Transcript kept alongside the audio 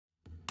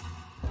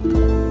Hi,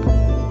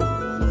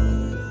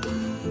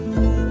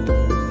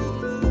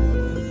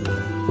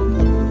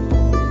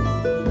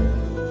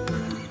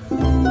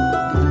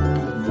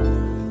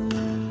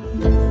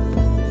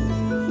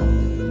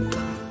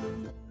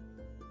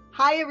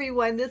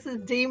 everyone. This is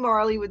Dee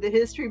Marley with the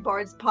History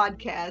Bards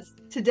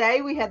podcast. Today,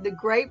 we have the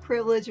great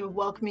privilege of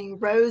welcoming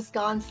Rose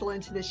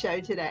Gonsoulin to the show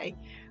today.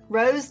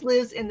 Rose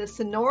lives in the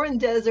Sonoran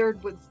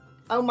Desert with,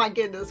 oh my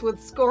goodness,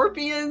 with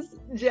scorpions,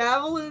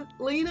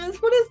 javelinas.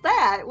 What is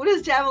that? What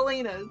is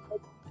javelinas?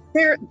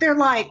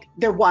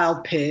 They're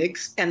wild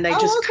pigs, and they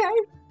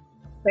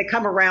they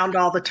come around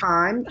all the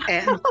time,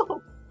 and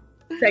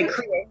they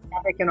create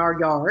havoc in our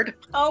yard.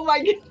 Oh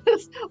my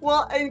goodness.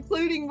 Well,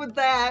 including with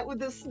that, with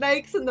the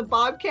snakes and the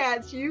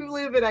bobcats, you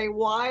live in a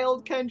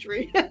wild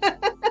country.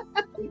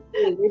 We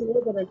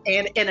live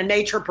in a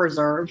nature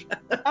preserve.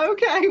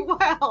 Okay,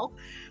 wow.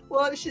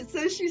 Well, she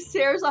says she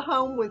shares a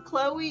home with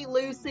Chloe,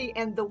 Lucy,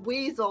 and the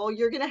weasel.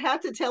 You're going to have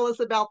to tell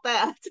us about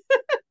that.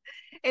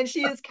 And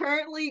she is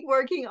currently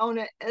working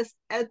on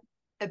an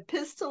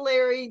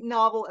epistolary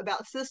novel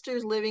about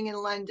sisters living in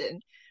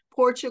London,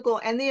 Portugal,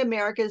 and the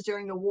Americas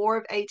during the War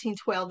of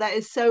 1812. That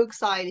is so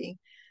exciting.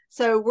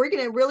 So we're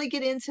going to really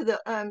get into the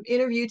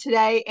interview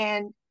today,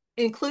 and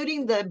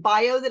including the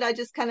bio that I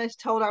just kind of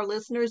told our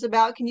listeners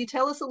about. Can you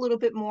tell us a little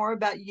bit more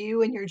about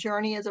you and your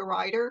journey as a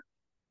writer?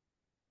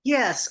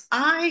 Yes,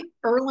 I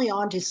early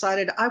on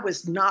decided I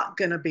was not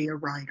going to be a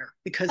writer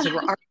because there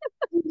were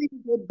too many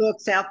good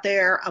books out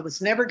there. I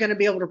was never going to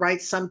be able to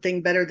write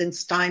something better than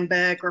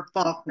Steinbeck or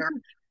Faulkner.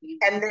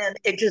 And then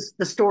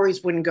the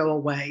stories wouldn't go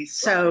away.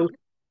 So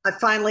I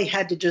finally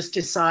had to just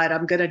decide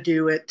I'm going to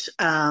do it.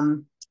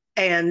 And,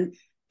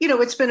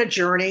 it's been a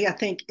journey. I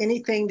think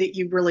anything that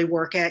you really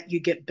work at, you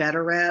get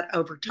better at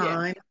over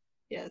time.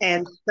 Yes.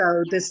 And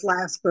so this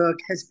last book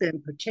has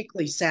been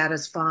particularly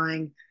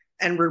satisfying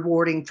and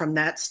rewarding from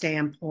that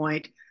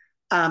standpoint.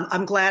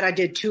 I'm glad I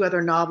did 2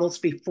 other novels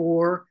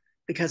before,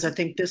 because I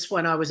think this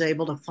one I was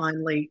able to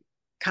finally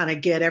kind of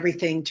get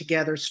everything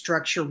together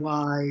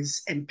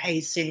structure-wise and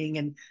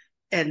pacing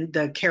and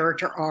the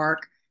character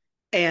arc.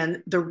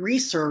 And the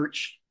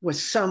research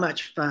was so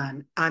much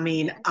fun. I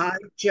mean, I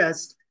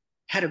just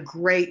had a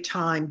great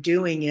time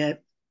doing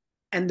it.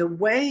 And the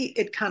way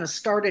it kind of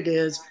started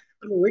is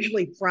I'm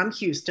originally from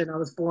Houston. I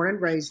was born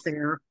and raised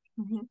there.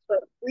 Mm-hmm. But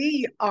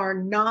we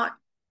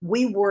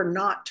were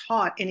not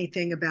taught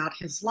anything about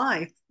his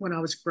life when I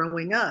was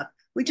growing up.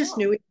 We just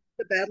knew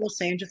the Battle of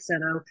San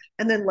Jacinto,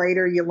 and then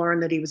later you learn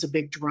that he was a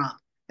big drunk.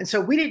 And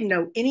so we didn't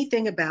know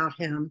anything about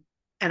him.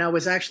 And I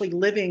was actually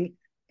living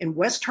in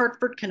West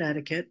Hartford,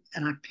 Connecticut,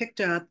 and I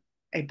picked up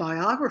a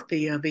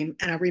biography of him.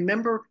 And I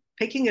remember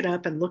picking it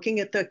up and looking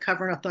at the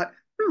cover, and I thought,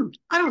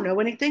 I don't know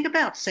anything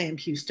about Sam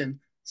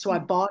Houston. So I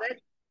bought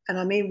it. And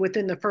I mean,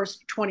 within the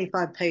first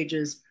 25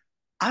 pages,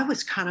 I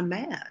was kind of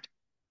mad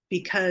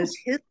because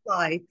his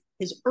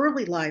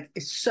early life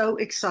is so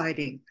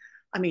exciting.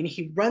 I mean,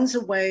 he runs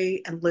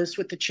away and lives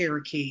with the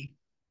Cherokee.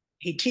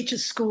 He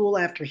teaches school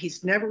after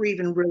he's never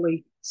even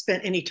really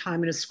spent any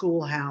time in a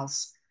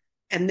schoolhouse.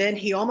 And then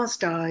he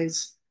almost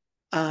dies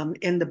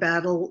in the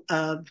Battle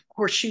of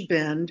Horseshoe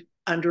Bend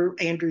under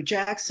Andrew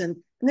Jackson.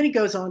 And then he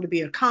goes on to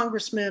be a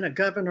congressman, a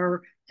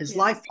governor. His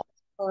life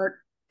falls apart.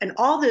 And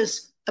all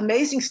this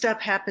amazing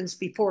stuff happens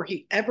before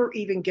he ever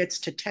even gets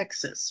to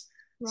Texas.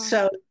 Right.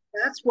 So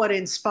that's what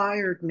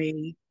inspired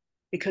me,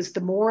 because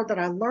the more that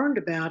I learned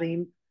about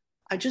him,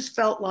 I just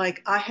felt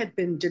like I had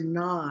been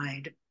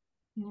denied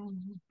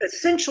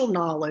essential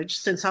knowledge,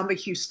 since I'm a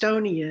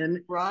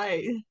Houstonian,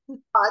 right,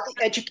 by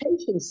the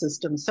education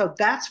system. So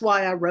that's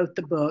why I wrote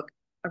the book.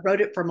 I wrote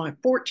it for my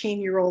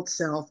 14-year-old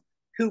self,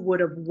 who would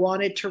have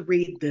wanted to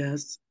read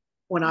this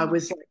when I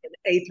was like in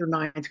 8th or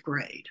 9th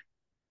grade.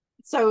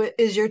 So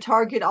is your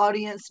target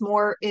audience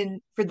more in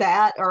for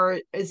that,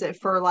 or is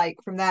it for like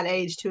from that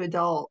age to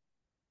adult?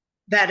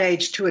 That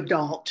age to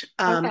adult.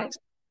 Okay.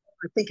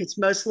 I think it's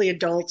mostly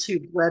adults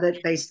who've read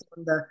it based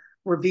on the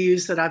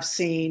reviews that I've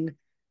seen.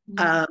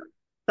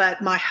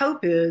 But my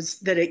hope is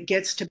that it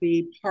gets to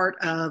be part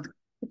of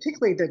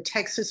particularly the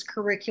Texas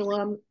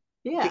curriculum.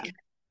 Yeah. Because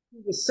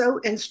it was so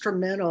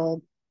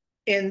instrumental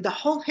in the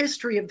whole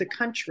history of the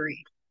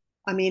country.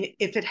 I mean,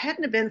 if it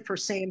hadn't have been for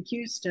Sam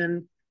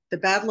Houston, the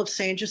Battle of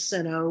San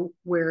Jacinto,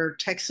 where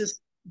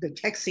the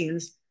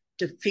Texians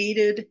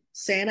defeated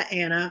Santa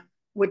Anna,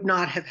 would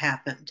not have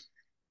happened.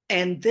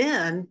 And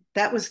then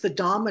that was the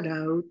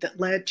domino that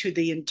led to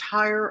the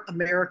entire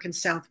American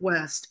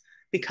Southwest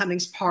becoming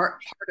part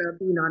of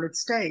the United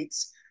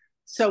States.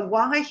 So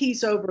why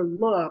he's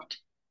overlooked,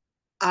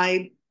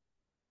 I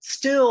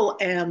still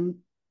am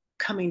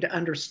coming to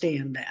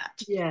understand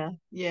that. Yeah.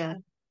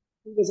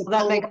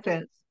 That makes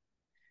sense.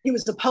 He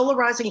was a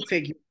polarizing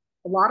figure.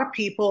 A lot of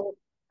people,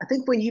 I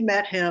think when you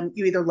met him,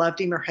 you either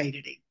loved him or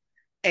hated him.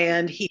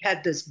 And he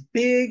had this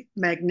big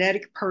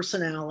magnetic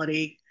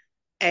personality,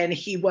 and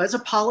he was a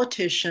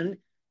politician,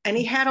 and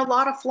he had a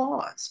lot of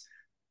flaws.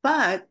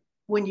 But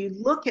when you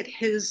look at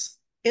his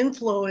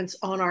influence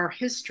on our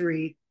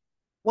history,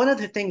 one of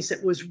the things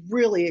that was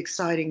really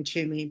exciting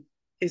to me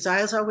is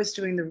as I was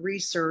doing the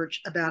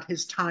research about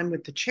his time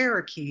with the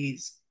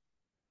Cherokees,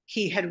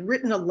 he had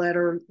written a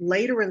letter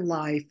later in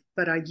life,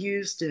 but I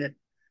used it,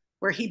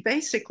 where he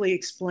basically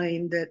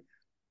explained that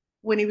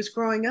when he was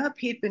growing up,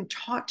 he'd been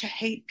taught to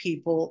hate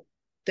people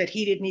that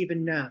he didn't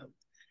even know.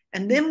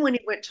 And then when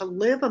he went to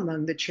live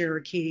among the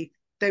Cherokee,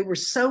 they were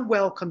so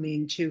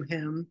welcoming to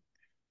him.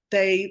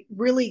 They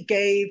really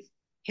gave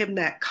him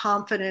that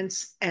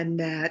confidence and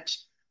that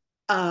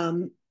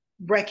um,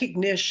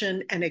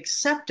 recognition and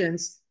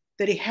acceptance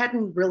that he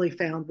hadn't really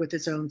found with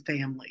his own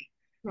family.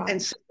 And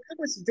Right. so that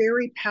was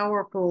very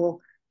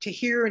powerful to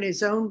hear in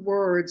his own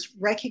words,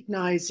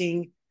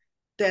 recognizing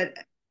that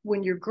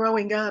when you're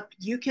growing up,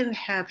 you can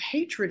have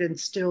hatred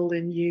instilled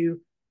in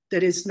you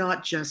that is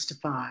not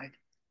justified.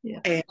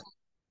 Yes. And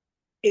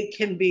it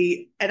can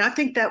be, and I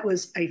think that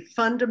was a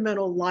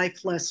fundamental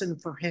life lesson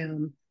for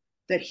him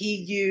that he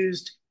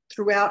used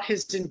throughout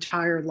his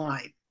entire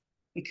life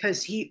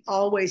because he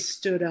always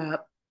stood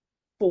up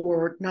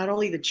for not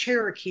only the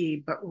Cherokee,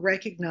 but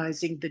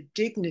recognizing the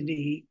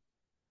dignity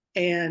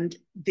and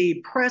the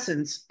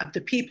presence of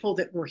the people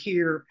that were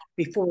here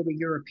before the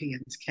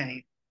Europeans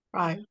came.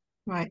 Right.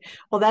 Right.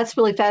 Well, that's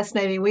really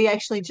fascinating. We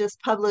actually just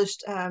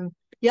published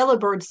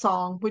Yellowbird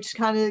Song, which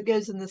kind of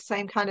goes in the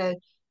same kind of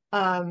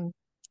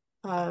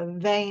um,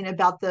 vein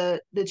about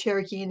the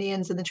Cherokee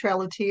Indians and the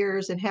Trail of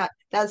Tears, and how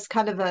that's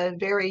kind of a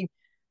very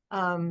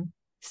um,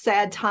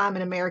 sad time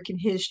in American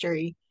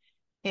history.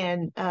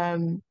 And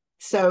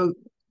so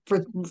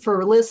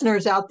for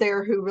listeners out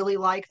there who really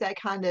like that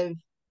kind of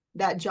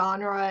that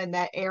genre and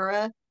that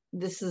era,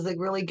 this is a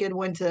really good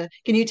one to.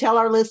 Can you tell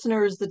our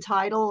listeners the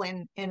title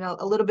and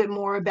a little bit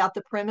more about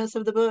the premise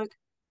of the book?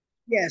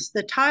 Yes,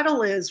 the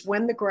title is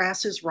When the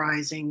Grass is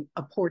Rising,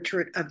 a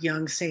portrait of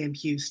young Sam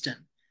Houston.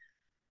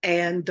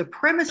 And the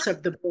premise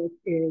of the book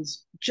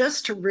is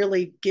just to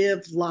really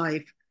give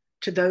life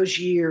to those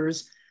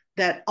years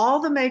that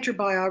all the major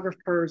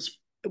biographers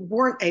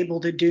weren't able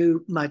to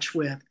do much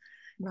with.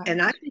 Right.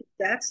 And I think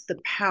that's the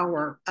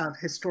power of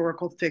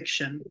historical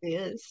fiction It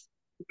is.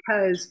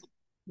 because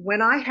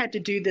when I had to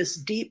do this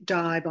deep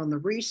dive on the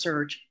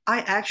research, I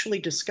actually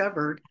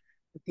discovered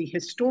that the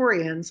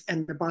historians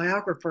and the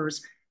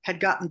biographers had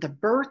gotten the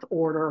birth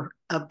order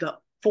of the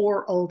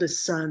four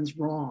oldest sons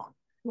wrong.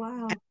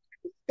 Wow.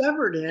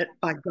 Discovered it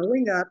by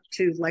going up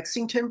to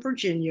Lexington,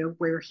 Virginia,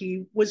 where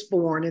he was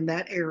born in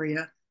that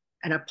area,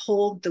 and I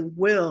pulled the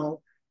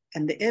will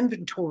and the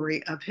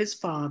inventory of his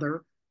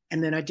father.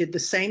 And then I did the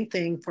same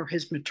thing for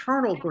his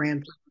maternal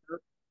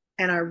grandfather.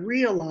 And I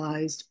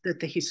realized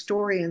that the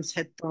historians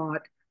had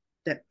thought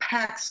that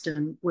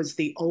Paxton was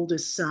the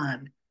oldest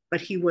son, but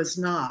he was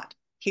not.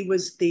 He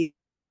was the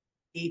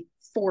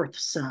fourth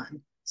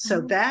son. So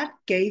Oh, that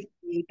gave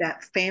me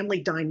that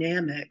family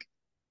dynamic.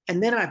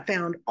 And then I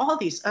found all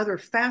these other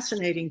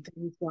fascinating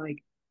things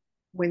like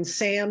when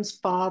Sam's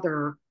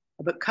father,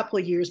 a couple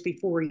of years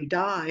before he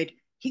died,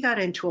 he got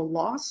into a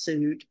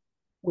lawsuit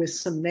with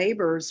some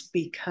neighbors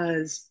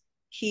because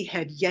he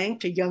had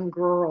yanked a young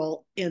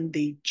girl in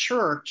the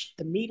church,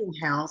 the meeting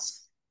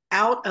house,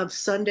 out of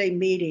Sunday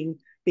meeting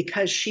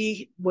because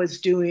she was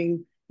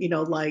doing,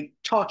 like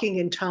talking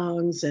in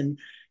tongues and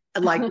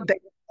like they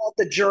called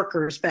the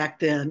jerkers back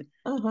then.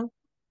 uh-huh.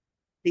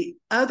 The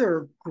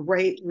other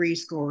great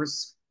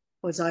resource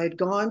was I had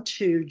gone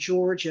to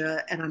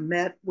Georgia and I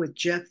met with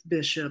Jeff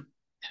Bishop,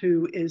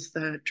 who is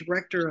the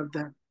director of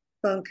the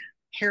Funk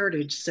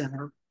Heritage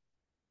Center.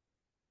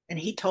 And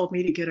he told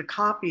me to get a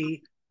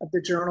copy of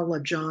the Journal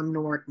of John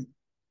Norton.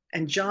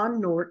 And John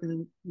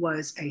Norton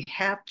was a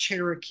half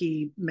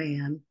Cherokee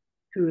man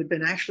who had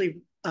been actually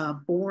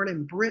born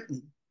in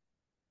Britain,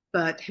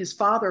 but his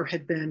father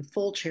had been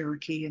full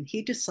Cherokee, and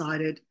he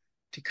decided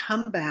to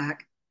come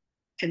back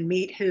and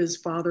meet his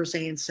father's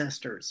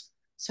ancestors.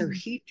 So Mhm.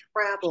 he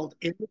traveled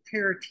in the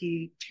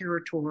Cherokee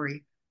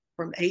territory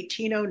from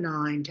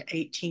 1809 to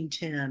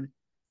 1810.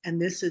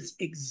 And this is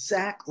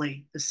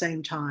exactly the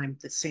same time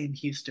that Sam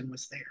Houston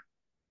was there.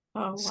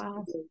 Oh, So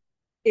wow.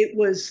 it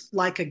was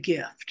like a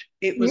gift.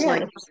 It was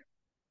like, Yes.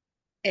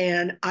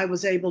 and I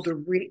was able to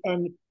read,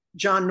 and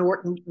John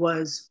Norton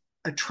was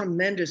a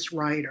tremendous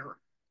writer.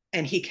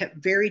 And he kept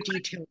very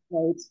detailed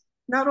notes,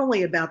 not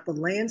only about the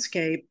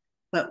landscape,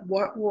 but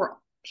what were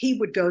he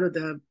would go to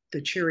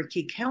the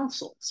Cherokee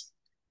councils.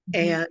 Mhm.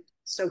 And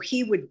so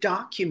he would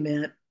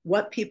document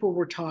what people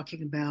were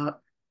talking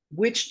about,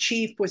 which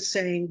chief was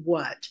saying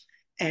what,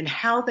 and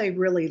how they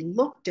really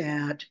looked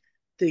at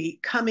the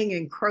coming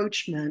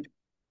encroachment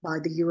by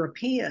the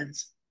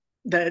Europeans,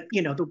 the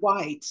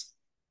whites.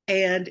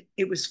 And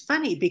it was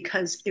funny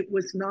because it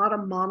was not a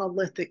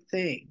monolithic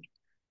thing.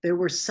 There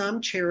were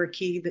some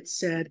Cherokee that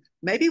said,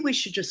 maybe we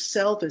should just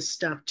sell this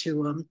stuff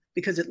to them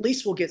because at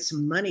least we'll get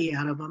some money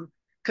out of them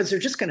because they're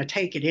just going to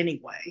take it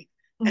anyway.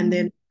 And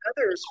then Mhm.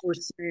 others were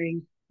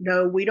saying,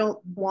 no, we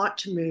don't want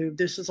to move.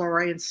 This is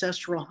our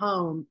ancestral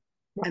home.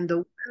 And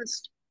the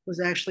West was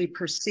actually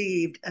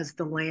perceived as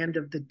the land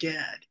of the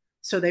dead.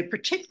 So they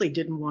particularly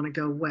didn't want to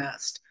go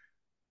west.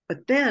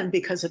 But then,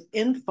 because of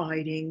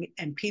infighting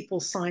and people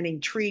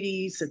signing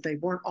treaties that they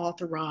weren't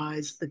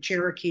authorized, the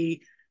Cherokee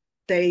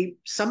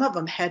some of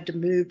them had to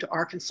move to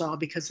Arkansas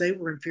because they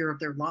were in fear of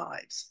their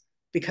lives,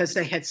 because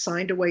they had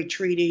signed away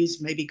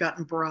treaties, maybe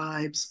gotten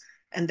bribes,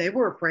 and they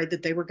were afraid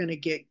that they were going to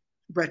get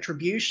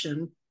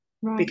retribution.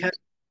 Right. Because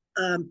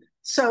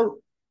so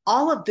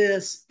all of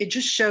this, it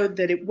just showed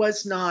that it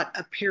was not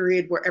a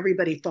period where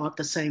everybody thought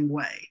the same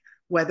way,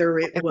 whether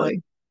it was,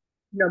 Exactly.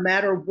 no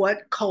matter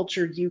what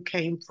culture you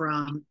came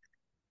from.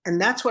 And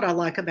that's what I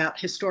like about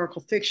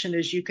historical fiction,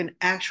 is you can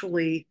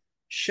actually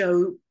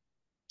show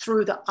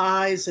through the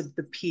eyes of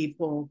the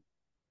people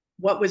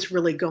what was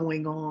really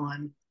going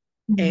on.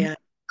 Mhm. And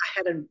I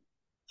had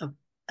a,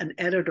 an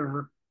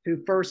editor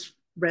who first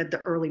read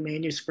the early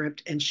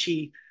manuscript, and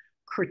she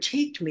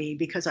critiqued me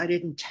because I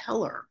didn't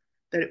tell her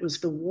that it was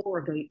the War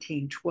of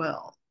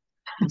 1812.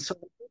 And so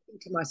I'm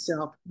thinking to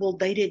myself, well,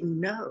 they didn't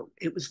know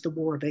it was the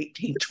War of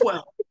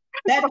 1812.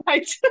 That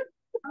Right.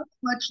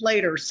 much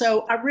later.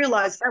 So I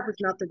realized that was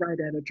not the right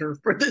editor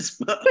for this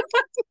book.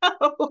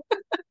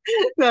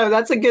 No,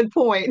 that's a good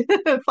point.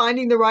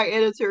 Finding the right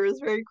editor is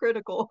very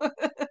critical.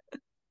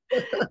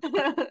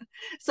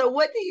 So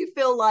what do you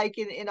feel like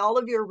in all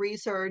of your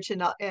research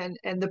and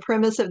the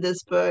premise of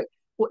this book,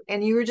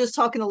 and you were just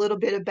talking a little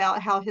bit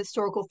about how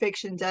historical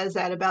fiction does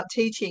that, about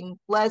teaching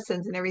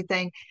lessons and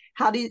everything.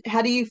 How do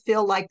you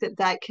feel like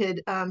that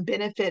could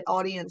benefit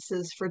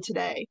audiences for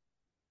today?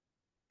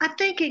 I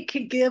think it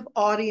could give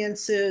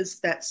audiences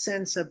that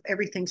sense of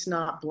everything's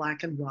not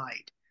black and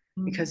white,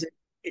 Mhm. because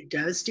it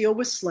does deal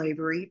with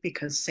slavery,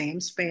 because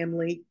Sam's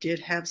family did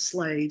have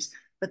slaves,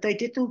 but they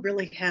didn't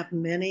really have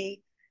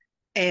many.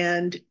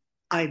 And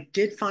I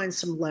did find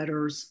some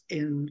letters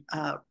in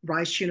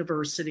Rice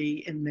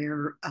University in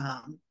their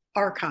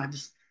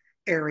archives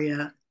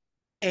area.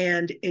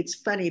 And it's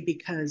funny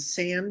because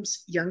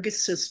Sam's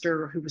youngest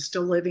sister, who was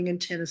still living in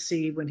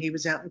Tennessee when he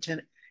was out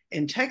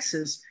in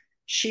Texas,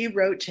 she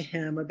wrote to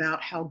him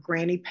about how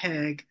Granny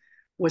Peg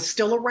was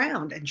still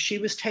around and she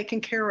was taking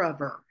care of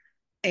her.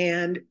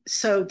 And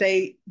so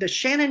the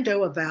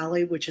Shenandoah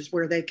Valley, which is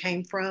where they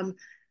came from,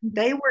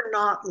 they were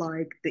not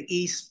like the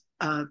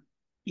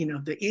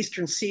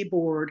Eastern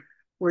Seaboard,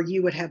 where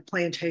you would have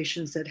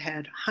plantations that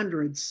had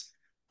hundreds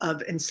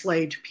of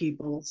enslaved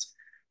peoples.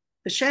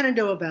 The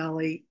Shenandoah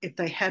Valley, if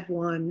they had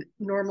one,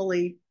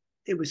 normally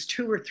it was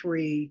two or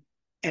three.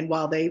 And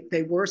while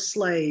they were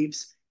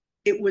slaves,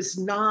 it was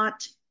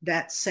not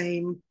that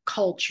same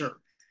culture.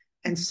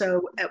 And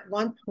so at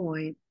one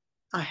point,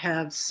 I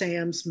have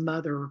Sam's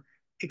mother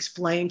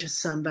explain to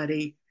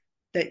somebody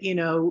that,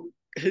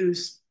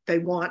 who's they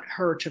want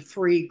her to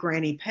free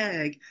Granny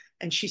Peg.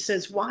 And she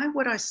says, why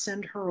would I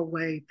send her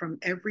away from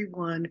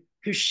everyone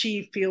who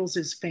she feels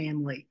is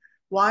family?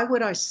 Why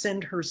would I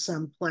send her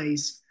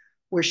someplace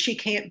where she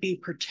can't be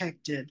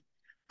protected?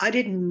 I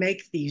didn't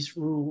make these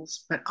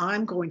rules, but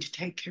I'm going to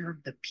take care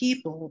of the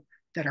people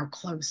that are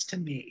close to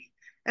me.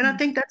 And I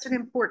think that's an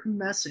important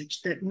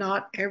message, that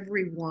not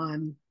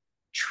everyone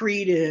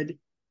treated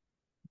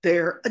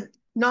their,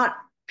 not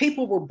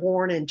people were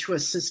born into a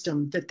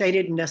system that they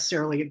didn't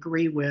necessarily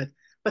agree with,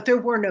 but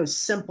there were no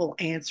simple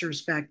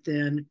answers back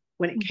then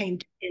when it came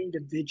to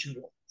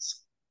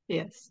individuals.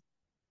 Yes.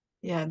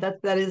 Yeah,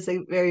 that is a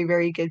very,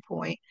 very good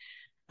point.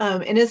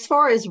 And as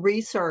far as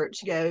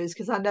research goes,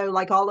 because I know,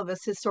 like all of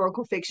us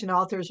historical fiction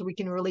authors, we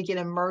can really get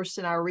immersed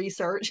in our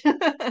research.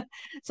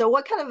 So,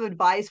 what kind of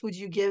advice would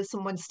you give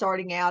someone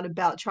starting out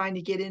about trying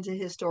to get into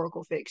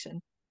historical fiction?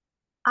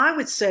 I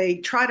would say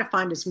try to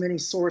find as many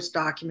source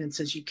documents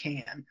as you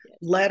can: Yes.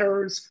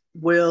 letters,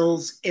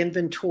 wills,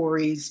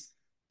 inventories,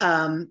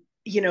 going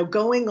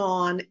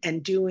on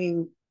and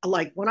doing,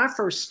 like when I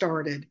first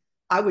started,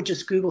 I would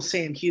just Google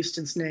Sam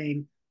Houston's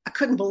name. I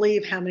couldn't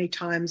believe how many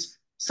times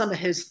some of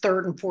his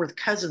third and fourth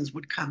cousins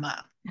would come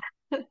up.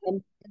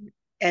 And,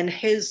 and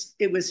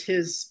it was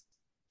his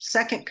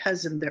second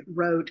cousin that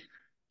wrote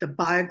the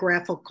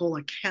biographical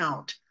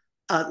account,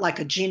 like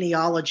a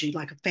genealogy,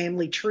 like a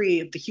family tree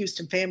of the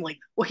Houston family.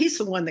 Well, he's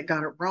the one that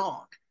got it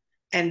wrong,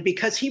 and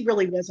because he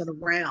really wasn't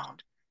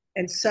around.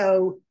 And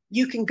so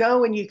you can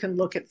go and you can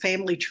look at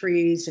family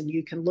trees and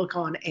you can look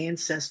on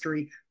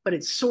ancestry, but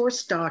it's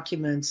source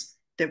documents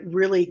that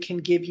really can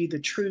give you the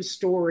true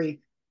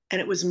story.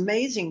 And it was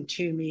amazing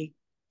to me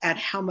at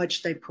how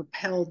much they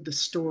propelled the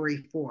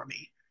story for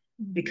me,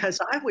 Mhm. because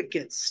I would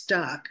get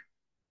stuck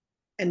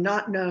and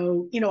not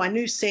know, I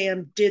knew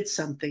Sam did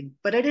something,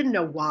 but I didn't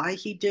know why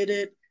he did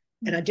it.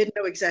 And I didn't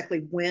know exactly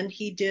when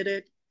he did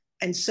it.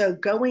 And so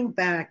going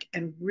back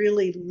and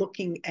really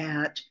looking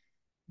at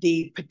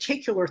the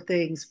particular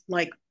things,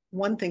 like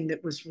one thing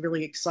that was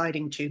really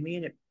exciting to me,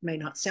 and it may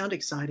not sound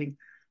exciting,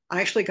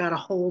 I actually got a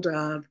hold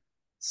of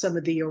some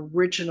of the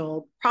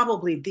original,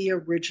 probably the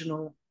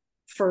original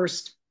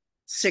first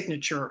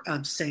signature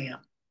of Sam.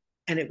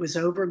 And it was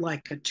over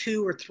like a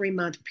 2 or 3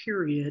 month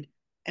period.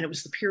 And it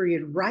was the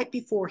period right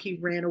before he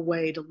ran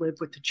away to live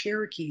with the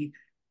Cherokee.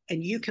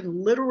 And you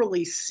can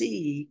literally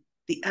see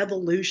the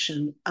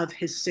evolution of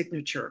his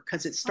signature,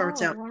 because it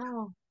starts Oh, out,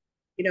 wow.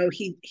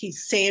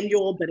 he's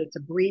Samuel, but it's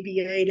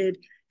abbreviated.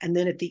 And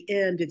then at the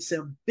end, it's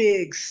a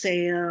big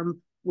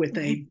Sam with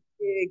a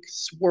big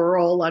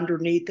swirl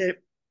underneath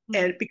it.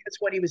 And because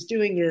what he was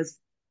doing is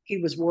he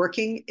was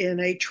working in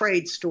a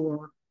trade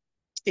store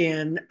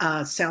in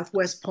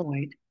Southwest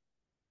Point,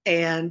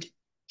 and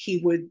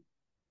he would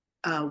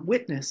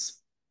witness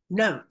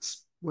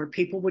notes where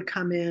people would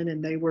come in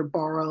and they would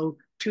borrow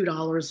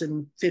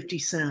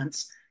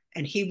 $2.50,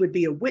 and he would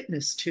be a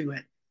witness to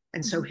it.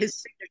 And so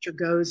his signature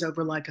goes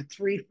over like a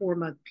 3-4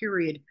 month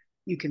period.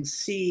 You can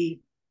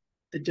see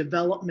the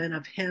development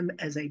of him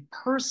as a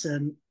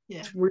person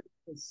Yeah. through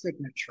his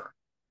signature.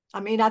 I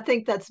mean, I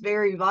think that's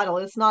very vital.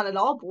 It's not at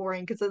all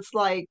boring because it's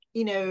like,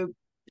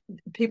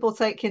 people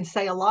can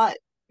say a lot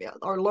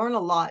or learn a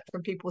lot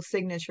from people's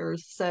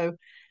signatures. So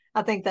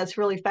I think that's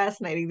really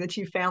fascinating that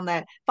you found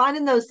that.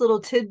 Finding those little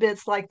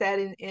tidbits like that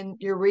in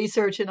your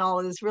research and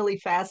all is really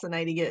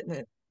fascinating, isn't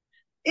it?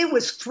 It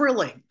was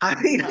thrilling. I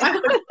mean, Yeah. I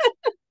was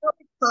so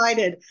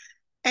excited.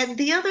 And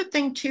the other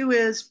thing too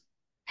is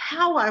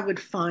how I would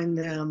find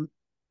them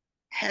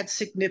had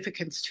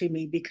significance to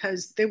me,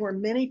 because there were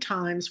many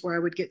times where I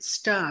would get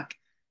stuck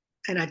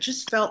and I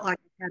just felt like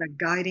I had a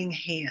guiding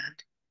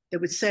hand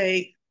that would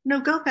say, no,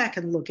 go back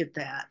and look at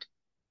that.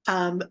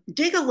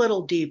 Dig a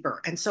little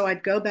deeper. And so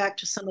I'd go back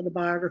to some of the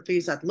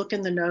biographies, I'd look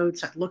in the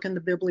notes, I'd look in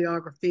the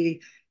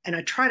bibliography, and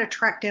I'd try to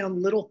track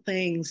down little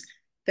things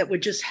that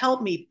would just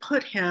help me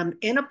put him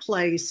in a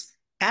place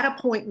at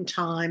a point in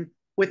time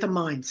with a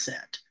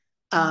mindset.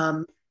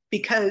 Um,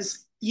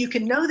 because you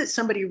can know that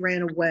somebody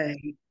ran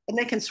away and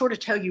they can sort of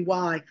tell you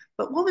why,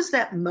 but what was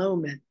that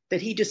moment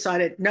that he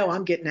decided, no,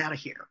 I'm getting out of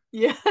here?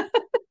 Yeah.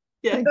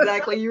 Yeah,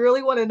 exactly. You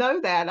really want to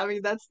know that. I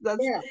mean,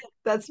 Yeah.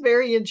 that's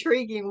very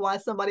intriguing why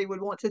somebody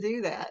would want to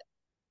do that.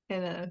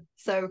 And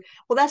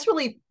well, that's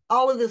really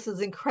all of this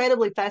is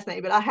incredibly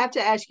fascinating. But I have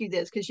to ask you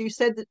this because you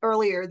said that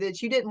earlier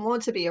that you didn't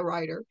want to be a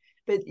writer,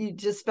 but you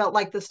just felt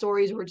like the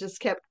stories were just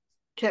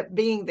kept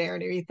being there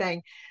and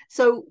everything.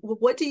 So,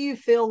 what do you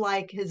feel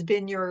like has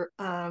been your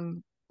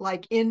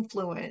like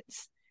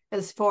influence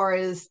as far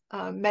as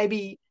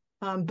maybe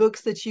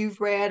books that you've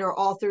read or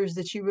authors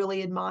that you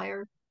really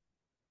admire?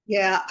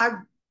 Yeah,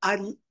 I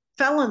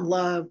fell in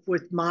love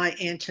with My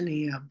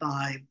Antonia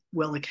by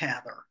Willa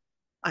Cather.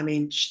 I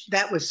mean,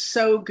 that was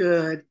so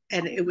good,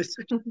 and it was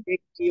such a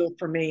big deal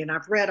for me. And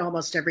I've read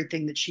almost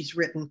everything that she's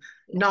written.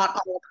 Not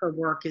all of her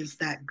work is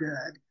that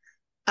good.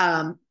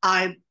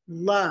 I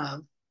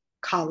love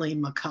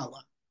Colleen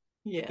McCullough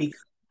because Yes.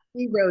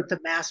 he wrote the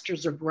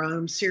Masters of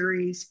Rome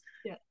series.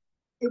 Yeah.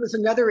 It was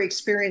another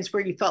experience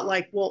where you felt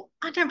like, well,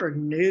 I never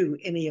knew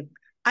any of,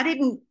 I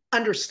didn't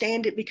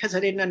understand it because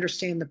I didn't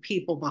understand the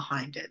people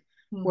behind it.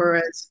 Mhm.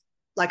 Whereas,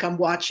 like, I'm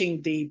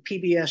watching the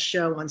PBS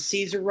show on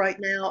Caesar right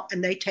now,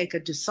 and they take a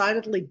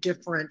decidedly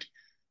different,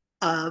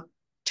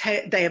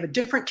 they have a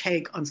different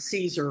take on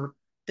Caesar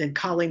than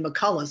Colleen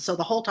McCullough. So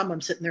the whole time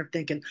I'm sitting there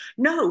thinking,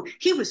 no,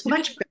 he was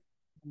much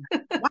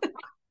better. Why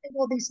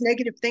all these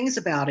negative things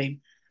about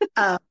him?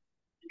 Uh,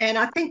 and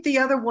I think the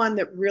other one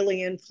that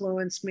really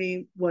influenced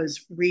me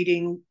was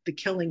reading The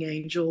Killing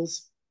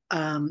Angels,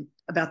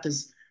 about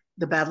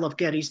the Battle of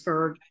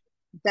Gettysburg.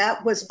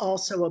 That was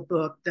also a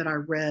book that I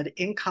read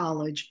in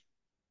college.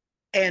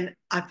 And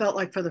I felt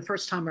like for the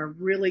first time, I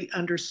really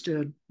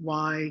understood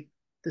why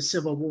the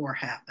Civil War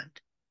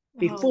happened. Oh,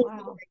 Before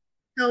wow.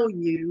 I tell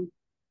you,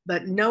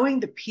 but knowing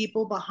the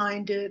people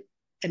behind it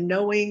and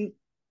knowing,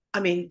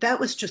 I mean, that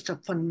was just a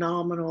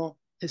phenomenal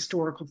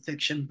historical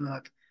fiction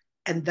book.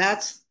 And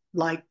that's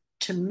like,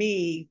 to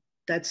me,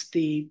 that's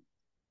the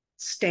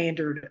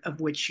standard of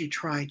which you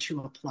try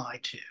to apply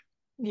to.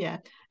 Yeah.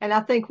 And I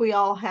think we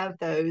all have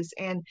those.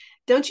 And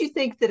don't you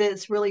think that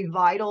it's really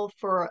vital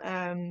for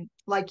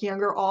like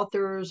younger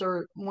authors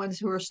or ones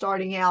who are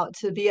starting out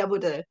to be able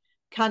to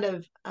kind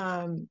of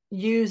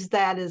use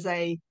that as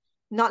a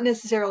not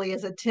necessarily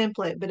as a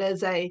template, but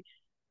as a,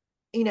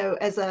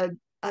 as a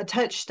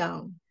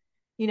touchstone,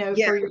 Yeah,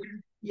 for your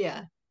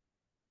yeah.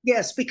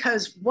 yes,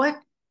 because what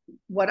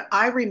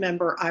I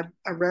remember,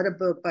 I read a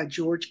book by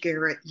George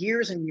Garrett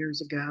years and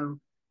years ago,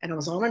 and I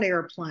was on an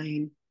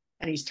airplane,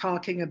 and he's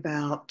talking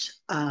about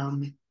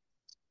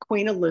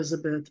Queen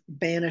Elizabeth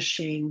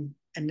banishing,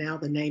 and now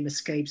the name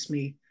escapes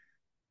me,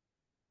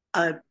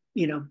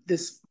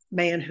 this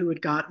man who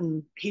had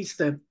gotten, he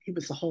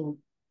was the whole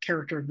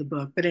character of the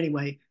book. But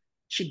anyway,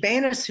 she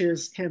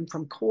banishes him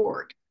from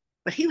court,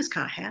 but he was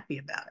kind of happy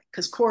about it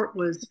because court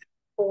was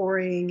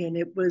boring and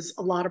it was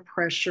a lot of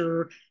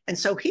pressure. And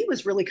so he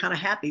was really kind of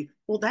happy.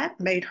 Well, that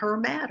made her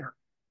madder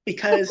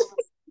because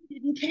he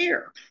didn't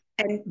care.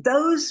 And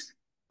those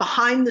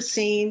behind the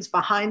scenes,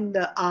 behind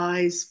the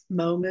eyes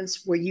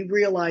moments where you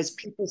realize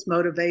people's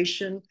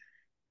motivation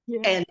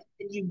Yeah. and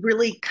you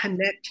really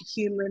connect to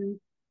human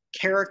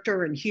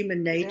character and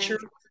human Yes. nature,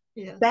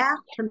 Yes. that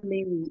to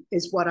me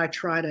is what I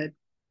try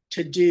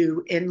to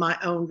do in my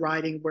own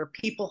writing, where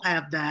people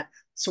have that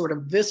sort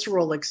of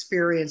visceral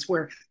experience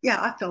where,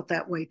 yeah, I felt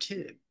that way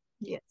too.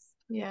 Yes.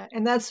 Yeah.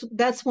 And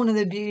that's one of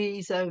the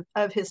beauties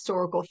of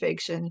historical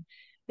fiction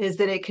is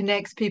that it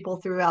connects people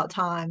throughout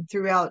time,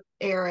 throughout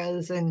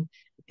eras and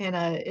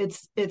it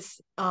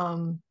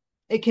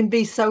can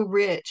be so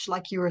rich,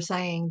 like you were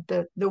saying,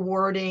 the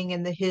wording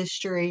and the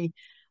history.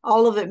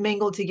 all of it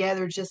mingled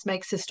together just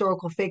makes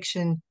historical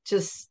fiction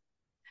just,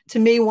 to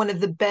me, one of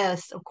the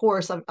best. Of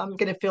course, I'm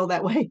going to feel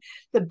that way.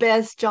 The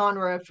best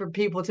genre for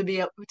people to be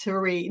able to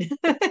read.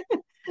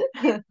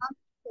 Yeah,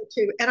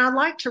 too. And I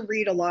like to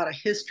read a lot of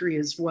history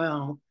as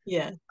well.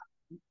 Yeah.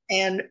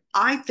 And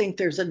I think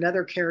there's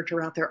another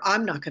character out there.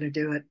 I'm not going to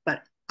do it,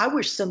 but I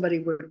wish somebody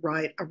would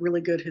write a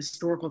really good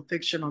historical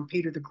fiction on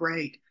Peter the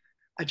Great.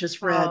 I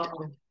just read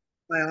Oh,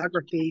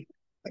 biography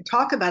and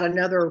talk about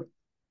another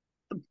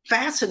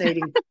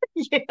fascinating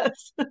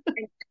yes.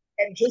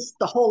 and just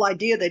the whole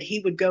idea that he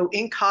would go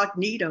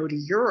incognito to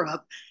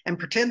Europe and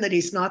pretend that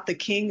he's not the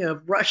king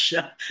of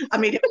Russia. I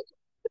mean,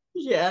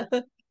 Yeah.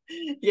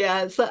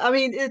 Yeah. So I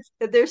mean,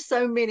 there's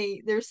so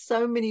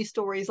many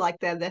stories like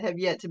that that have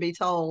yet to be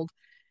told.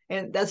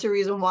 And that's the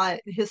reason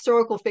why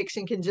historical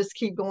fiction can just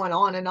keep going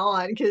on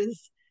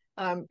because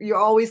you're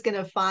always going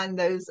to find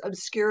those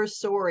obscure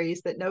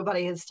stories that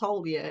nobody has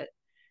told yet.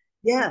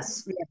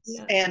 yes, yes.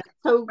 Yeah. And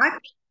So I,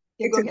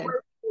 you it's go a ahead.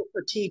 great tool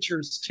for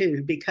teachers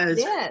too, because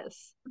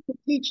Yes. you can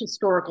teach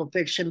historical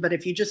fiction, but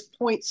if you just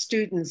point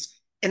students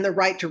in the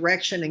right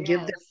direction and give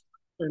them Yes.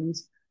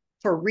 options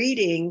for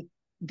reading,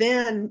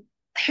 then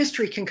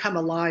history can come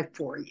alive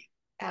for you.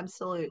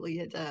 Absolutely,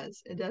 it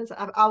does. It does.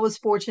 I was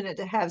fortunate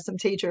to have some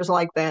teachers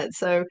like that,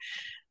 so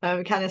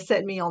kind of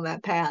set me on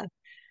that path.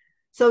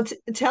 So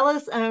tell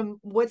us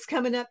what's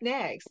coming up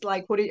next.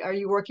 Like, are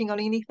you working on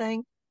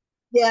anything?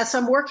 Yes,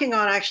 I'm working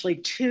on actually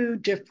two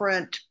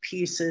different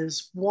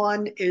pieces.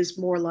 One is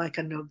more like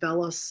a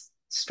novella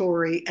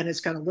story, and it's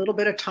got a little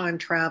bit of time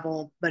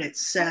travel, but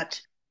it's set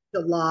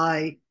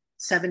July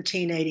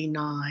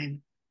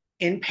 1789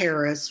 in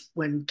Paris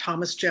when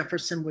Thomas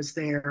Jefferson was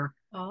there.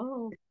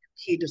 Oh,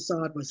 He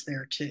Desaad was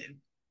there too.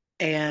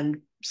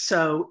 And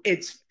so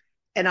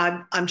and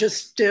I'm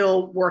just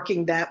still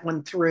working that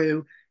one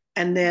through.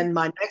 And then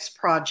my next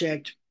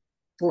project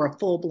for a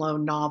full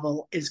blown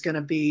novel is going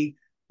to be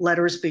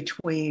Letters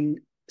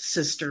Between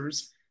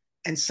Sisters.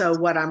 And so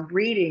what I'm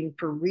reading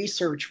for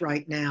research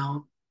right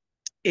now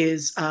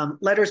is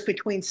Letters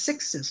Between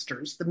Six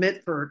Sisters, the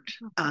Mitford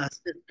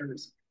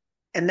sisters.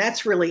 And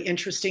that's really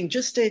interesting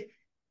just to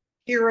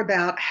hear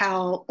about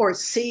how or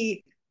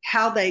see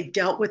how they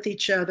dealt with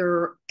each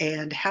other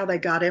and how they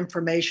got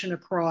information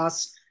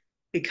across.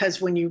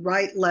 Because when you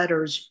write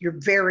letters, you're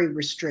very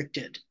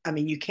restricted. I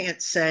mean, you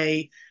can't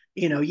say,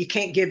 you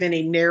can't give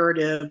any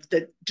narrative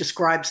that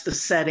describes the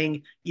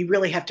setting. You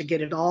really have to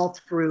get it all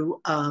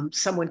through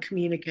someone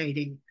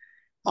communicating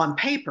on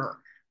paper.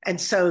 And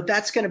so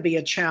that's going to be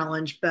a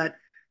challenge, but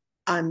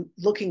I'm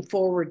looking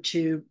forward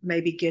to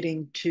maybe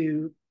getting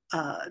to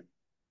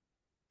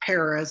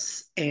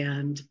Paris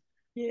and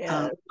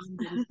yes.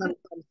 sometime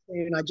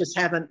soon. I just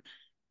haven't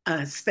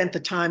spent the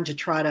time to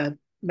try to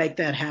make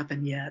that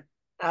happen yet.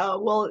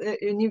 Well,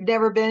 and you've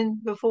never been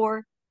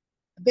before?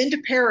 I've been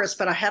to Paris,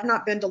 but I have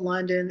not been to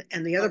London.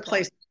 And the other Okay.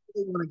 place I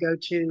really want to go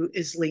to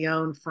is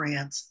Lyon,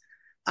 France,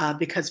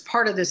 because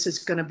part of this is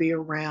going to be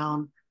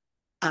around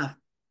uh,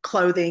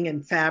 clothing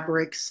and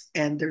fabrics.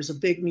 And there's a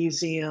big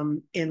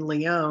museum in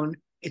Lyon.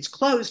 It's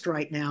closed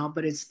right now,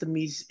 but it's the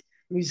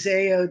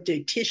Museo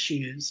de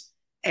Tissues,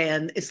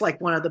 and it's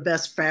like one of the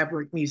best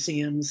fabric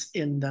museums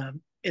in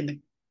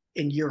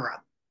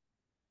Europe.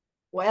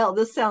 Well,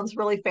 this sounds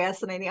really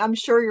fascinating. I'm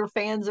sure your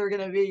fans are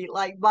going to be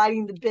like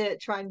biting the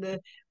bit trying to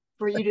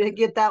for you to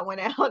get that one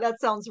out. That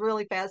sounds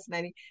really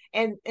fascinating.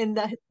 And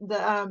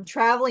the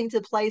traveling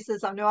to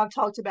places, I know I've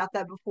talked about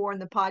that before in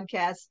the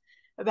podcast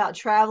about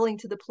traveling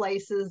to the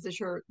places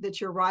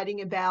that you're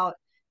writing about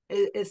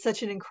is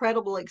such an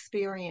incredible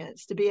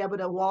experience to be able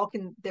to walk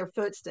in their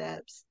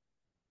footsteps.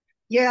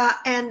 Yeah,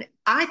 and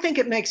I think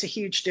it makes a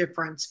huge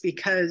difference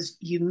because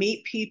you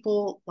meet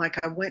people. Like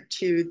I went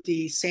to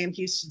the Sam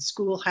Houston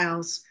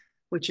Schoolhouse,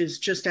 which is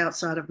just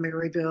outside of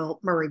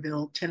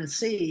Murrayville,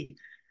 Tennessee,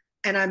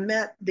 and I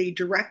met the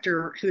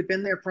director who had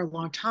been there for a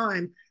long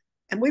time,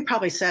 and we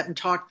probably sat and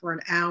talked for an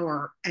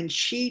hour, and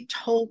she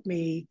told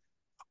me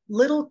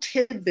little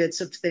tidbits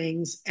of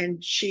things,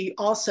 and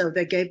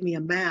they gave me a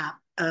map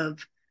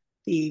of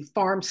the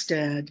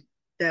farmstead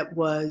that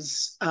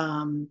was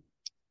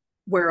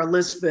where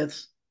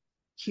Elizabeth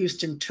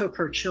Houston took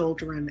her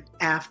children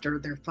after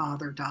their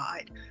father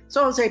died.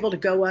 So I was able to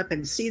go up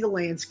and see the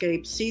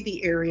landscape, see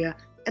the area,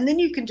 and then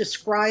you can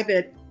describe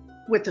it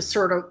with a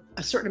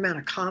certain amount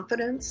of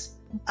confidence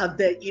of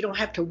that you don't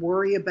have to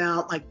worry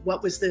about like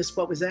what was this,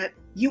 what was that.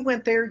 You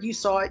went there, you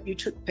saw it, you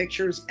took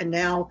pictures, and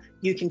now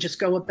you can just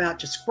go about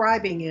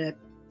describing it.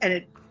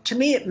 And to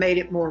me, it made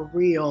it more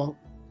real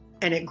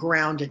and it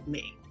grounded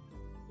me.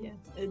 Yes,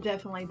 it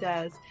definitely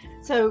does.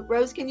 So,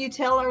 Rose, can you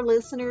tell our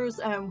listeners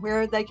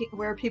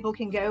where people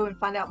can go and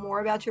find out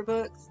more about your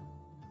books?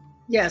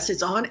 Yes,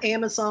 it's on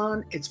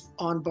Amazon. It's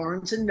on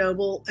Barnes and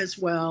Noble as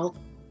well.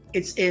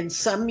 It's in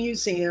some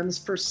museums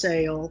for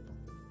sale,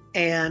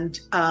 and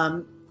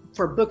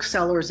for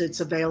booksellers, it's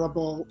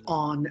available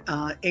on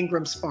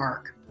Ingram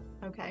Spark.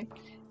 Okay.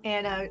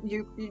 And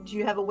do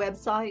you have a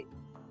website?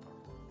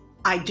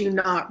 I do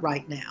not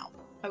right now.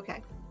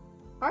 Okay.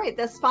 All right,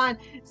 that's fine.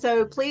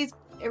 So please,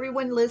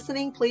 everyone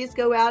listening, please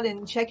go out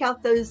and check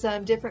out those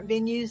different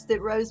venues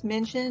that Rose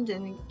mentioned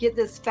and get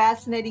this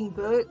fascinating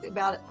book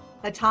about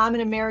a time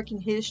in American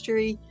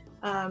history,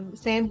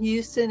 Sam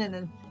Houston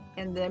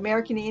and the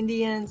American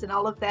Indians and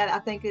all of that. I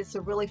think it's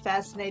a really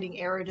fascinating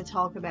era to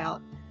talk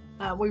about.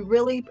 We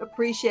really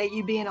appreciate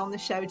you being on the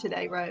show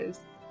today, Rose.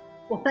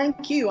 Well,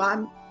 thank you.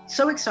 I'm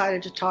so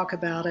excited to talk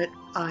about it.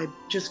 I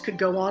just could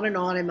go on,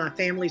 and my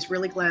family's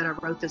really glad I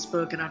wrote this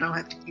book and I don't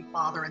have to keep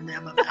bothering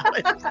them about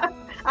it.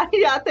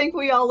 I think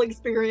we all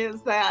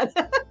experience that.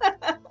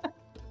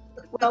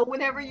 Well,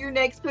 whenever your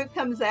next book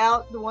comes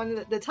out,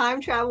 the time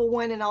travel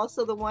one, and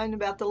also the one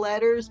about the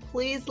letters,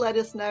 please let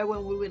us know,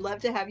 and we would love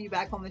to have you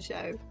back on the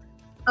show.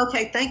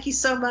 Okay, thank you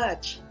so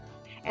much.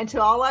 And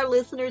to all our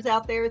listeners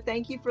out there,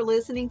 thank you for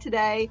listening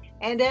today.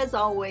 And as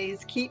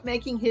always, keep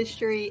making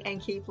history and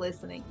keep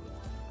listening.